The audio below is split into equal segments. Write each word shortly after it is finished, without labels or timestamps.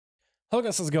Hello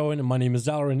guys, how's it going? My name is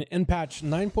Dalaran, and patch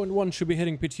 9.1 should be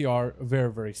hitting PTR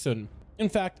very soon. In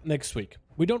fact, next week.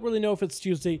 We don't really know if it's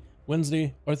Tuesday,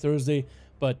 Wednesday, or Thursday,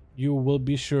 but you will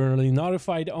be surely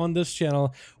notified on this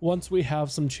channel once we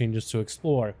have some changes to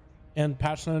explore. And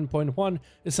patch 9.1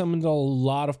 is something that a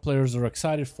lot of players are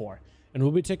excited for, and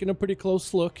we'll be taking a pretty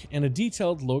close look and a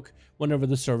detailed look whenever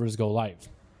the servers go live.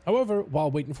 However, while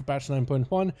waiting for patch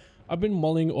 9.1, I've been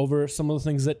mulling over some of the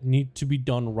things that need to be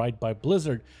done right by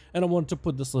Blizzard, and I want to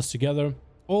put this list together.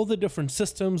 All the different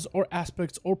systems or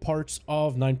aspects or parts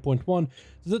of 9.1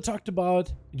 that I talked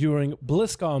about during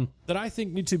BlizzCon that I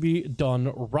think need to be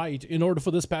done right in order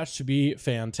for this patch to be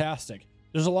fantastic.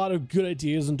 There's a lot of good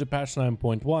ideas into patch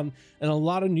 9.1 and a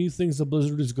lot of new things that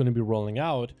Blizzard is going to be rolling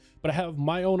out, but I have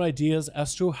my own ideas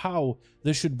as to how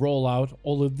they should roll out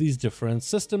all of these different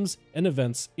systems and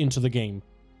events into the game.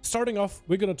 Starting off,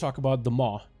 we're going to talk about the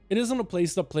Maw. It isn't a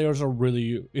place that players are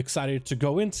really excited to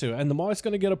go into, and the Maw is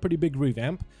going to get a pretty big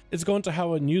revamp. It's going to have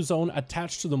a new zone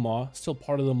attached to the Maw, still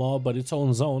part of the Maw, but its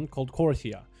own zone called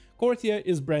Korthia. Korthia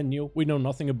is brand new, we know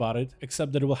nothing about it,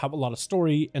 except that it will have a lot of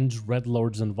story and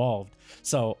dreadlords involved.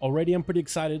 So already I'm pretty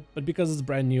excited, but because it's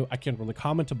brand new, I can't really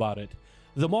comment about it.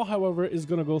 The Maw, however, is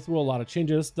going to go through a lot of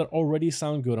changes that already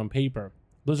sound good on paper.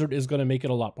 Blizzard is going to make it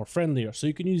a lot more friendlier, so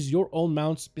you can use your own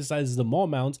mounts besides the Maw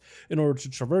mounts in order to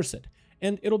traverse it.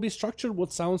 And it'll be structured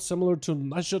what sounds similar to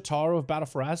Nazjatar of Battle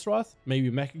for Azeroth,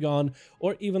 maybe Mechagon,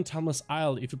 or even Timeless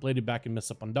Isle if you played it back in Mists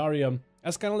of Pandaria,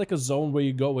 as kind of like a zone where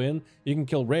you go in, you can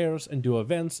kill rares and do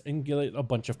events and get a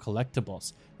bunch of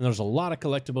collectibles. And there's a lot of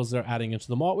collectibles they're adding into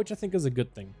the Maw, which I think is a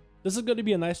good thing. This is going to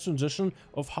be a nice transition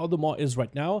of how the Maw is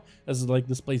right now, as like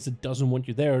this place that doesn't want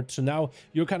you there, to now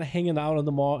you're kind of hanging out on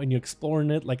the Maw and you're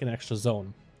exploring it like an extra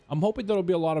zone. I'm hoping there'll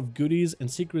be a lot of goodies and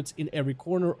secrets in every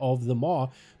corner of the Maw,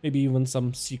 maybe even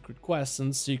some secret quests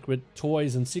and secret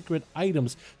toys and secret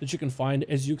items that you can find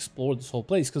as you explore this whole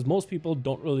place, because most people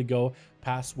don't really go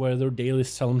past where their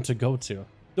dailies tell them to go to.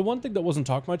 The one thing that wasn't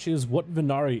talked much is what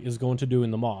Venari is going to do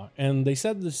in the Maw, and they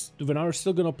said the Venari is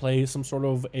still going to play some sort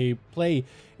of a play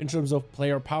in terms of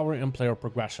player power and player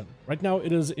progression. Right now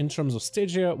it is in terms of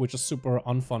Stygia, which is super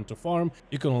unfun to farm.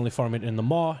 You can only farm it in the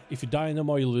Maw. If you die in the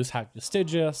Maw, you lose half your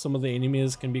Stygia. Some of the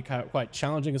enemies can be quite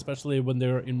challenging, especially when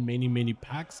they're in many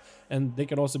packs, and they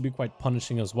can also be quite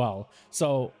punishing as well.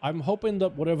 So I'm hoping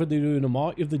that whatever they do in the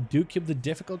Maw, if they do keep the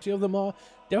difficulty of the Maw,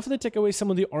 definitely take away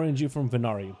some of the RNG from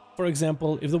Venari. For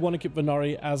example, if they want to keep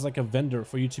Venari as like a vendor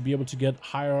for you to be able to get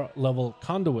higher level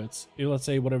conduits, let's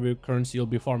say whatever currency you'll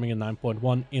be farming in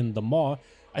 9.1 in the Maw,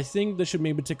 I think they should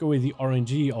maybe take away the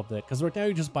RNG of that, because right now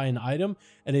you just buy an item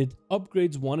and it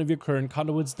upgrades one of your current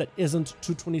conduits that isn't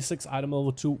 226 item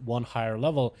level to one higher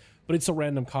level, but it's a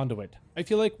random conduit. I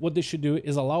feel like what they should do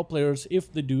is allow players,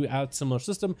 if they do add similar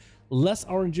system, less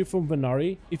RNG from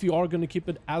Venari. If you are going to keep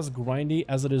it as grindy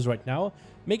as it is right now,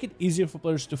 make it easier for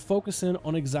players to focus in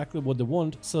on exactly what they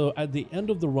want, so at the end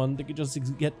of the run they can just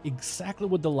get exactly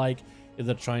what they like. If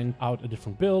they're trying out a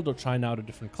different build or trying out a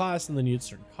different class and they need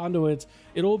certain conduits,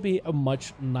 it'll be a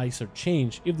much nicer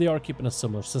change if they are keeping a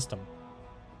similar system.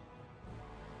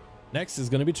 Next is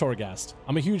going to be Torghast.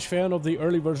 I'm a huge fan of the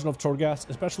early version of Torghast,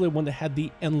 especially when they had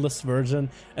the endless version,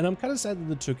 and I'm kind of sad that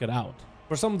they took it out.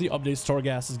 For some of the updates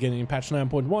Torghast is getting in patch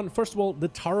 9.1, first of all, the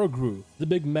Tarogru, the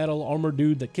big metal armor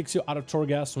dude that kicks you out of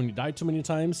Torghast when you die too many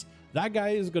times, that guy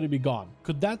is going to be gone.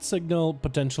 Could that signal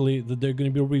potentially that they're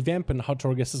going to be revamping how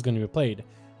Torghast is going to be played?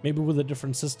 Maybe with a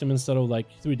different system instead of like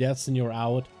 3 deaths and you're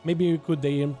out. Maybe could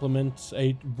they implement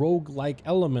a rogue-like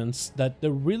elements that they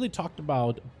really talked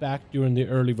about back during the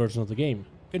early version of the game.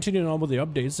 Continuing on with the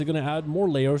updates, they're going to add more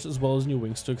layers as well as new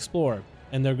wings to explore.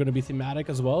 And they're going to be thematic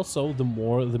as well, so the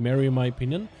more the merrier in my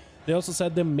opinion. They also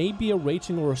said there may be a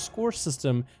rating or a score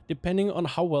system depending on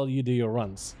how well you do your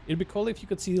runs. It'd be cool if you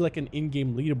could see like an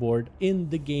in-game leaderboard in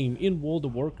the game, in World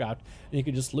of Warcraft, and you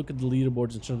could just look at the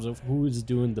leaderboards in terms of who is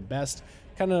doing the best,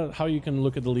 kind of how you can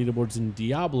look at the leaderboards in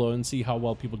Diablo and see how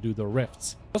well people do their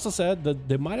rifts. They also said that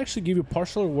they might actually give you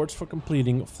partial rewards for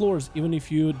completing floors even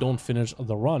if you don't finish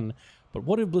the run. But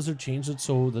what if Blizzard changed it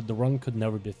so that the run could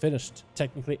never be finished?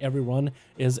 Technically, every run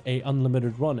is a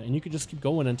unlimited run, and you could just keep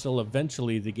going until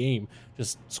eventually the game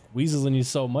just squeezes on you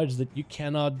so much that you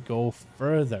cannot go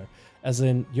further. As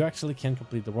in, you actually can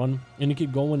complete the run, and you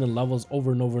keep going in levels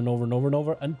over and over and over and over and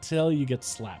over until you get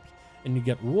slapped. And you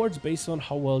get rewards based on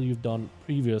how well you've done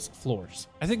previous floors.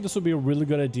 I think this would be a really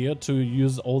good idea to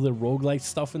use all the roguelike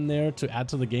stuff in there to add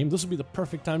to the game. This would be the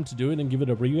perfect time to do it and give it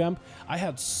a revamp. I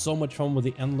had so much fun with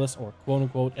the endless, or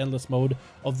quote-unquote endless mode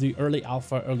of the early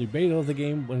alpha, early beta of the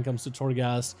game when it comes to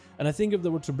Torghast, and I think if they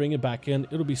were to bring it back in,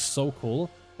 it'll be so cool.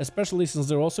 especially since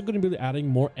they're also going to be adding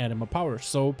more anima power,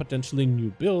 so potentially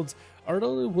new builds. I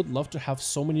really would love to have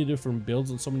so many different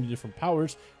builds and so many different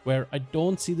powers where I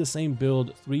don't see the same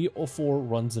build 3 or 4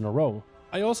 runs in a row.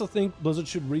 I also think Blizzard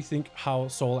should rethink how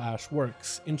Soul Ash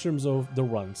works in terms of the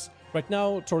runs. Right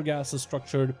now, Torghast is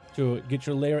structured to get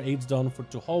your layer 8s done for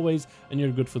 2 hallways and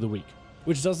you're good for the week,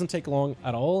 which doesn't take long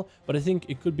at all, but I think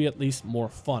it could be at least more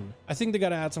fun. I think they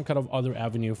gotta add some kind of other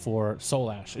avenue for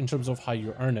Soul Ash in terms of how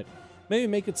you earn it. Maybe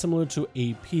make it similar to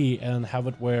AP and have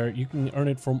it where you can earn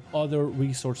it from other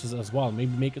resources as well.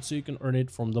 Maybe make it so you can earn it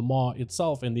from the Maw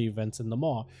itself and the events in the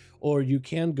Maw, or you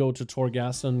can go to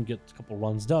Torghast and get a couple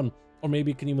runs done. Or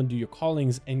maybe you can even do your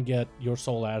callings and get your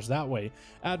Soul Ash that way.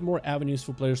 Add more avenues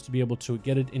for players to be able to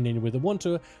get it in any way they want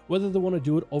to, whether they want to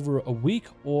do it over a week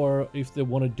or if they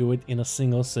want to do it in a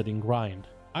single sitting grind.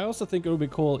 I also think it would be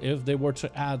cool if they were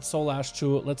to add Soul Ash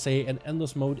to, let's say, an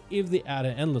endless mode if they add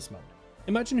an endless mode.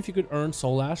 Imagine if you could earn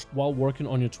Soul Ash while working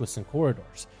on your twists and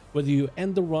corridors. Whether you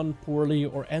end the run poorly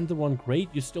or end the run great,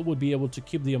 you still would be able to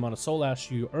keep the amount of Soul Ash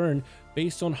you earn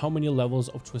based on how many levels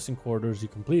of twists and corridors you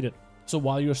completed. So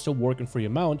while you're still working for your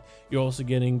mount, you're also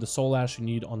getting the Soul Ash you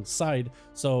need on the side.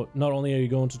 So not only are you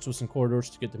going to twists and corridors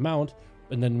to get the mount,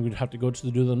 and then we'd have to go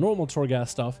to do the normal Torghast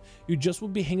stuff, you just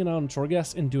would be hanging out on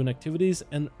Torghast and doing activities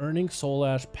and earning Soul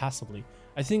Ash passively.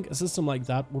 I think a system like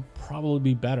that would probably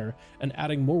be better, and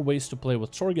adding more ways to play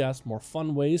with Torghast, more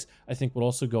fun ways, I think would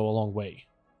also go a long way.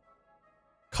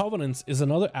 Covenants is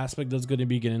another aspect that's going to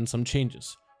be getting some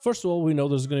changes. First of all, we know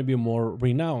there's going to be more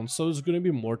renown, so there's going to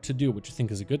be more to do, which I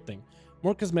think is a good thing.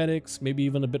 More cosmetics, maybe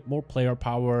even a bit more player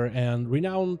power and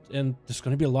renown, and there's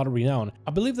going to be a lot of renown.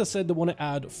 I believe they said they want to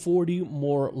add 40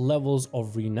 more levels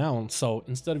of renown, so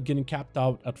instead of getting capped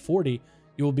out at 40,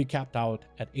 you will be capped out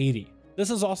at 80. This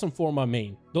is awesome for my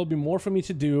main. There'll be more for me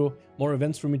to do, more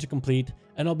events for me to complete,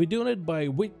 and I'll be doing it by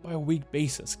week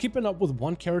basis. Keeping up with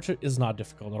one character is not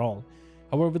difficult at all.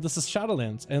 However, this is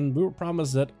Shadowlands, and we were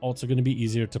promised that also going to be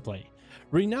easier to play.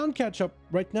 Renown catch-up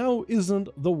right now isn't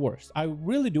the worst. I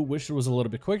really do wish it was a little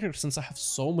bit quicker since I have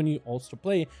so many alts to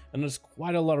play and there's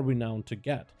quite a lot of renown to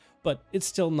get. But it's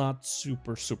still not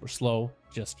super slow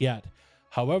just yet.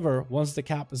 However, once the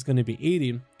cap is going to be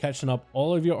 80, catching up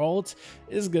all of your alts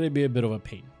is going to be a bit of a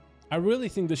pain. I really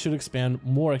think they should expand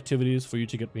more activities for you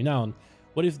to get renown.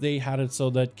 What if they had it so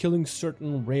that killing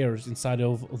certain rares inside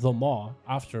of the Maw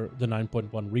after the 9.1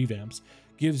 revamps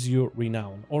gives you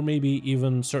renown, or maybe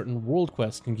even certain world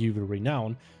quests can give you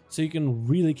renown, so you can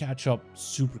really catch up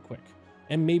super quick,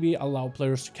 and maybe allow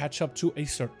players to catch up to a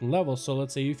certain level. So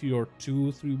let's say if you're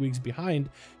 2-3 weeks behind,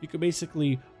 you could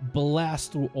basically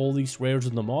blast through all these rares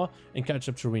in the Maw and catch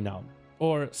up to renown,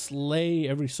 or slay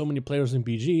every so many players in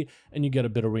BG and you get a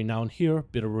bit of renown here,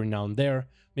 bit of renown there.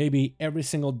 Maybe every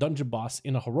single dungeon boss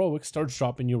in a heroic starts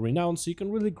dropping you renown, so you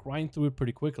can really grind through it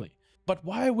pretty quickly. But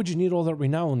why would you need all that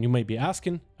renown, you might be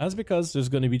asking? That's because there's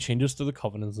going to be changes to the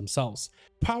covenants themselves.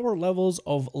 Power levels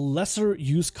of lesser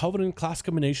used covenant class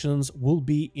combinations will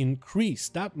be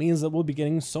increased. That means that we'll be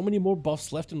getting so many more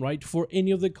buffs left and right for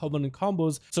any of the covenant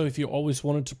combos. So if you always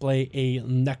wanted to play a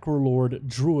Necrolord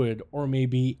Druid, or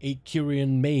maybe a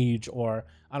Kyrian Mage, or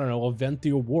I don't know, a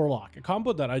Venthyr Warlock, a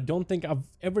combo that I don't think I've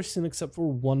ever seen except for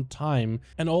one time.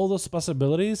 And all those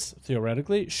possibilities,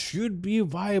 theoretically, should be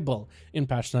viable in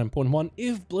patch 9.1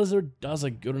 if Blizzard does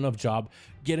a good enough job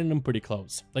getting them pretty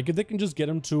close. Like if they can just get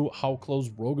them to how close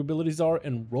rogue abilities are,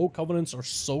 and rogue covenants are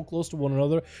so close to one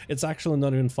another, it's actually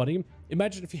not even funny.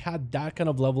 Imagine if you had that kind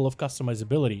of level of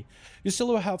customizability. You still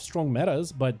will have strong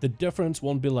metas, but the difference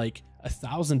won't be like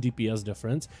 1000 DPS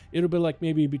difference. It'll be like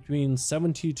maybe between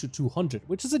 70 to 200,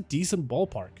 which is a decent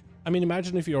ballpark. I mean,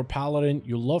 imagine if you're a paladin,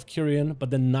 you love Kyrian, but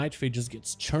the Night Phase just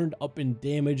gets churned up in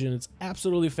damage and it's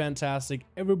absolutely fantastic.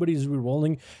 Everybody's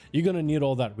rerolling. You're gonna need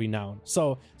all that renown.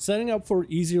 So setting up for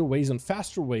easier ways and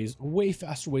faster ways, way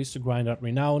faster ways to grind out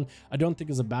renown, I don't think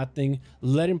is a bad thing.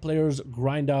 Letting players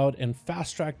grind out and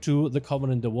fast track to the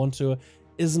covenant they want to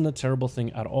isn't a terrible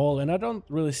thing at all, and I don't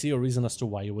really see a reason as to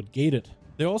why you would gate it.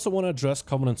 They also want to address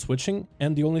covenant switching,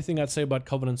 and the only thing I'd say about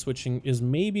covenant switching is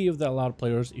maybe if they allowed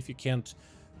players, if you can't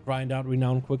grind out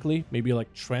renown quickly, maybe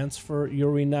like transfer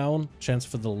your renown,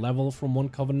 transfer the level from one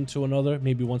covenant to another.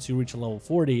 Maybe once you reach a level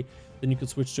 40, then you could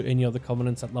switch to any other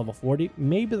covenants at level 40.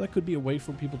 Maybe that could be a way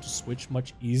for people to switch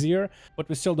much easier, but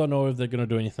we still don't know if they're going to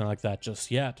do anything like that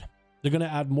just yet. They're going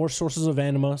to add more sources of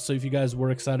anima, so if you guys were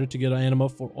excited to get anima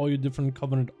for all your different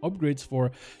covenant upgrades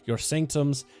for your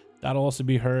sanctums, that'll also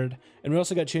be heard. And we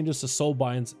also got changes to soul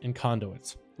binds and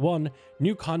conduits. 9.1,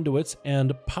 new conduits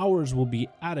and powers will be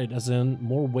added, as in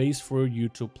more ways for you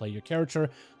to play your character,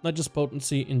 not just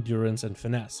potency, endurance, and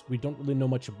finesse. We don't really know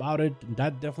much about it, and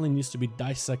that definitely needs to be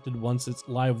dissected once it's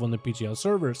live on the PTR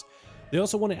servers. They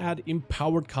also want to add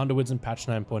empowered conduits in patch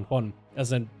 9.1,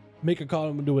 as in make a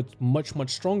conduit much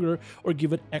stronger or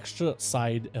give it extra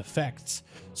side effects.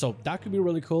 So that could be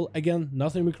really cool. Again,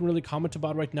 nothing we can really comment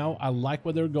about right now. I like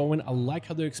where they're going. I like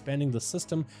how they're expanding the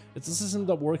system. It's a system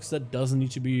that works, that doesn't need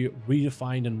to be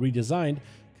redefined and redesigned,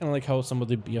 kind of like how some of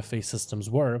the BFA systems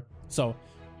were. So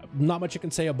not much I can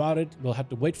say about it. We'll have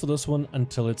to wait for this one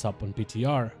until it's up on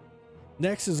PTR.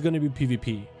 Next is going to be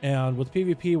PvP, and with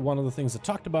PvP, one of the things I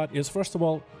talked about is, first of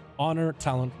all, honor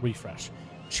talent refresh.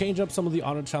 Change up some of the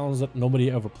honor talents that nobody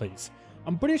ever plays.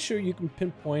 I'm pretty sure you can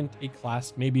pinpoint a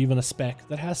class, maybe even a spec,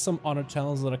 that has some honor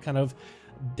talents that are kind of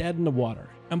dead in the water.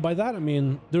 And by that I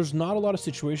mean there's not a lot of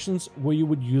situations where you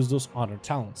would use those honor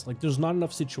talents. Like, there's not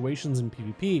enough situations in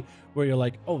PvP where you're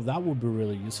like, oh, that would be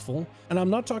really useful. And I'm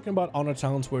not talking about honor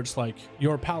talents where it's like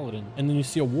you're a paladin and then you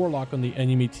see a warlock on the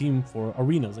enemy team for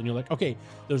arenas and you're like, okay,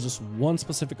 there's this one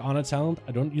specific honor talent,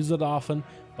 I don't use it often,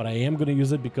 but I am going to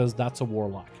use it because that's a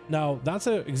warlock. Now that's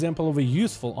an example of a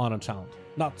useful honor talent.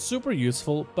 Not super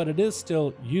useful, but it is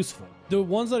still useful. The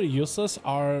ones that are useless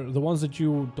are the ones that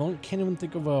you can't even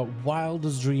think of a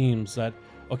wildest dreams that,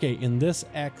 okay, in this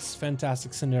X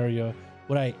fantastic scenario,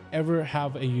 would I ever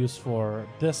have a use for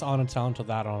this honor talent or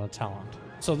that honor talent?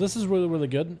 So this is really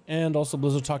good. And also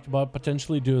Blizzard talked about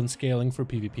potentially doing scaling for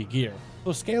PvP gear.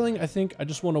 So scaling, I think I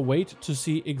just want to wait to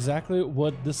see exactly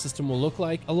what this system will look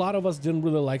like. A lot of us didn't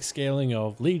really like scaling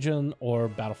of Legion or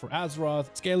Battle for Azeroth.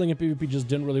 Scaling in PvP just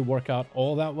didn't really work out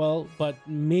all that well, but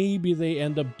maybe they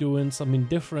end up doing something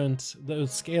different, the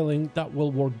scaling that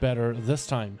will work better this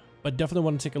time. But definitely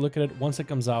want to take a look at it once it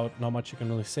comes out. Not much you can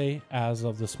really say as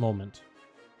of this moment.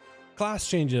 Class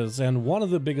changes, and one of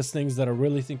the biggest things that I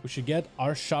really think we should get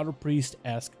are Shadow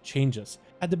Priest-esque changes.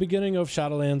 At the beginning of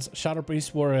Shadowlands, Shadow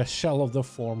Priests were a shell of the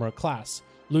former class,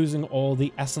 losing all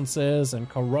the essences and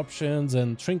corruptions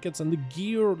and trinkets and the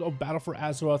gear of Battle for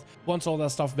Azeroth. Once all that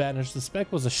stuff vanished, the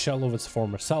spec was a shell of its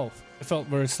former self. It felt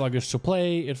very sluggish to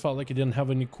play, it felt like it didn't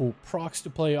have any cool procs to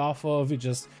play off of, it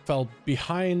just felt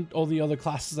behind all the other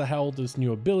classes that had all these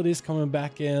new abilities coming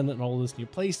back in and all these new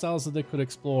playstyles that they could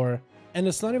explore. And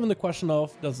it's not even the question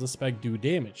of does the spec do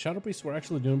damage. Shadow Priests were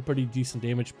actually doing pretty decent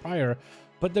damage prior,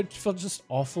 but they felt just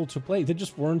awful to play. They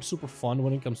just weren't super fun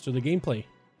when it comes to the gameplay.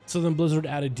 So then Blizzard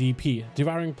added DP,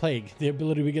 Devouring Plague, the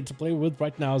ability we get to play with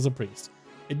right now as a priest.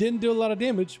 It didn't do a lot of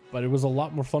damage, but it was a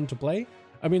lot more fun to play.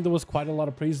 I mean, there was quite a lot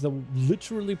of priests that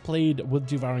literally played with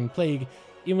Devouring Plague,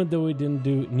 even though it didn't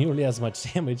do nearly as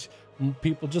much damage.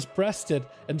 People just pressed it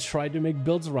and tried to make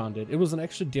builds around it. It was an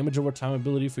extra damage over time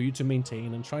ability for you to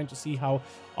maintain, and trying to see how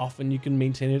often you can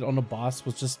maintain it on a boss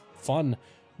was just fun.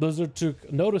 Blizzard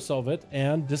took notice of it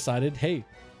and decided, hey,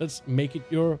 let's make it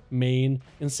your main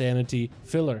insanity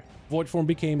filler. Void Form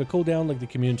became a cooldown like the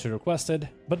community requested,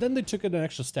 but then they took it an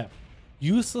extra step.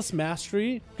 Useless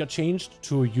Mastery got changed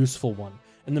to a useful one.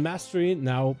 And the Mastery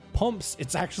now pumps.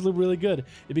 It's actually really good.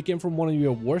 It became from one of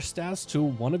your worst stats to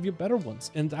one of your better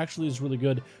ones. And it actually is really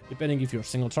good depending if you're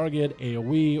single target,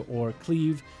 AoE, or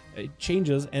cleave. It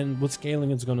changes, and with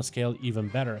scaling it's going to scale even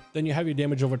better. Then you have your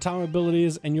damage over time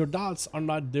abilities, and your dots are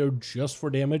not there just for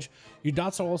damage. Your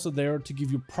dots are also there to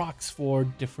give you procs for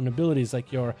different abilities, like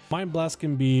your Mind Blast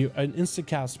can be an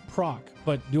instacast proc,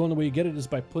 but the only way you get it is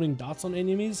by putting dots on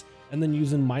enemies and then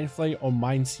using Mind Flay or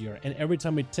Mind Seer. And every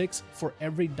time it ticks, for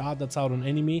every dot that's out on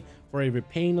enemy, for every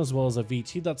pain as well as a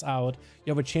VT that's out,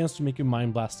 you have a chance to make your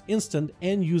Mind Blast instant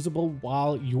and usable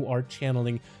while you are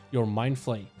channeling your Mind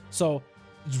Flay. So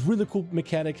it's really cool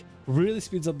mechanic, really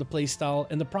speeds up the playstyle,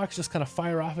 and the procs just kind of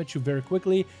fire off at you very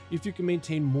quickly if you can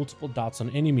maintain multiple dots on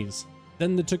enemies.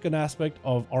 Then they took an aspect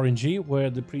of RNG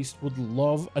where the priest would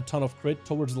love a ton of crit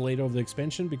towards the later of the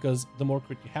expansion, because the more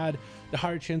crit you had, the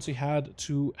higher chance you had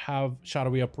to have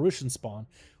shadowy apparition spawn,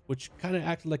 which kind of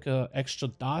acted like an extra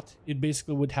dot. It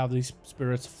basically would have these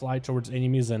spirits fly towards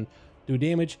enemies and do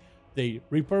damage. They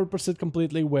repurposed it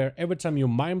completely where every time you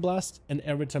Mind Blast and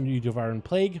every time you Devouring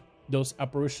Plague, those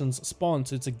apparitions spawn,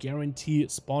 so it's a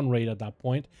guaranteed spawn rate at that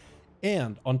point.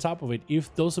 And on top of it,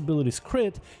 if those abilities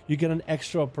crit, you get an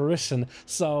extra apparition.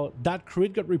 So that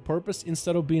crit got repurposed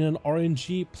instead of being an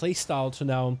RNG playstyle to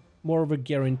now more of a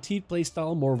guaranteed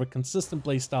playstyle, more of a consistent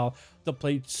playstyle that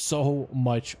played so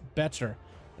much better.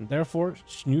 And therefore,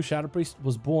 new Shadow Priest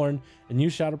was born, and new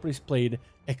Shadow Priest played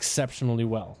exceptionally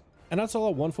well. And that's all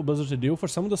I want for Blizzard to do for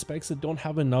some of the specs that don't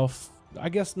have enough I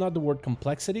guess not the word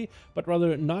complexity, but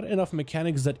rather not enough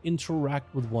mechanics that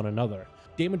interact with one another.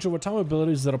 Damage over time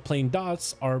abilities that are plain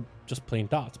dots are just plain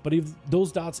dots, but if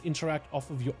those dots interact off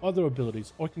of your other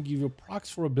abilities or can give you procs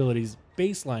for abilities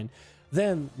baseline,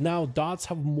 then now dots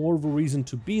have more of a reason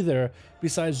to be there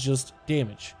besides just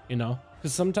damage, you know?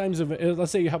 Because sometimes if,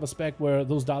 let's say you have a spec where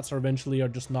those dots are eventually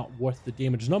just not worth the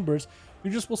damage numbers,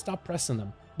 you just will stop pressing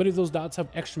them. But if those dots have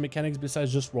extra mechanics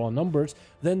besides just raw numbers,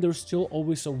 then there's still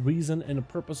always a reason and a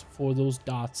purpose for those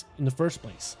dots in the first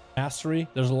place. Mastery,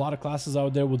 there's a lot of classes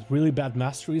out there with really bad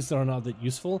masteries that are not that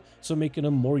useful, so making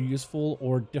them more useful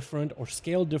or different or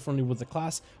scale differently with the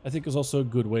class, I think is also a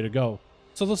good way to go.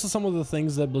 So those are some of the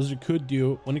things that Blizzard could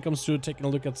do when it comes to taking a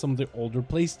look at some of the older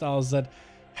playstyles that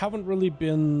haven't really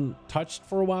been touched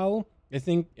for a while. I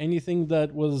think anything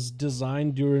that was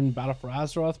designed during Battle for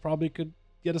Azeroth probably could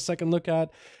get a second look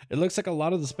at. It looks like a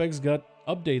lot of the specs got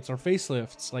updates or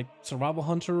facelifts. Like Survival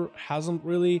Hunter hasn't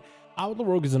really. Outlaw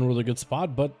Rogue is in a really good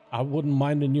spot, but I wouldn't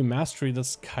mind a new mastery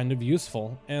that's kind of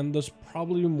useful. And there's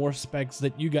probably more specs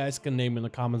that you guys can name in the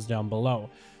comments down below.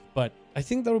 But I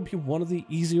think that would be one of the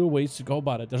easier ways to go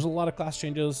about it. There's a lot of class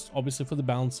changes, obviously for the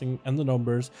balancing and the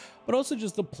numbers, but also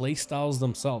just the play styles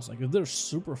themselves. Like if they're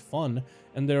super fun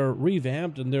and they're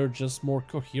revamped and they're just more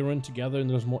coherent together and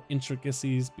there's more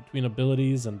intricacies between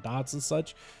abilities and dots and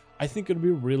such, I think it'd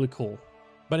be really cool.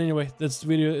 But anyway, this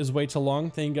video is way too long.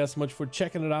 Thank you guys so much for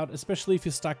checking it out, especially if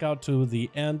you stuck out to the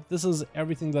end. This is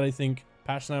everything that I think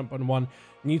patch 9.1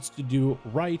 needs to do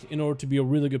right in order to be a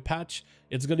really good patch.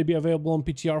 It's going to be available on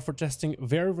PTR for testing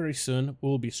very, very soon.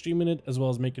 We'll be streaming it as well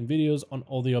as making videos on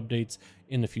all the updates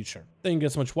in the future. Thank you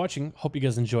guys so much for watching. Hope you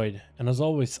guys enjoyed. And as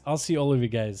always, I'll see all of you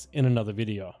guys in another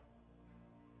video.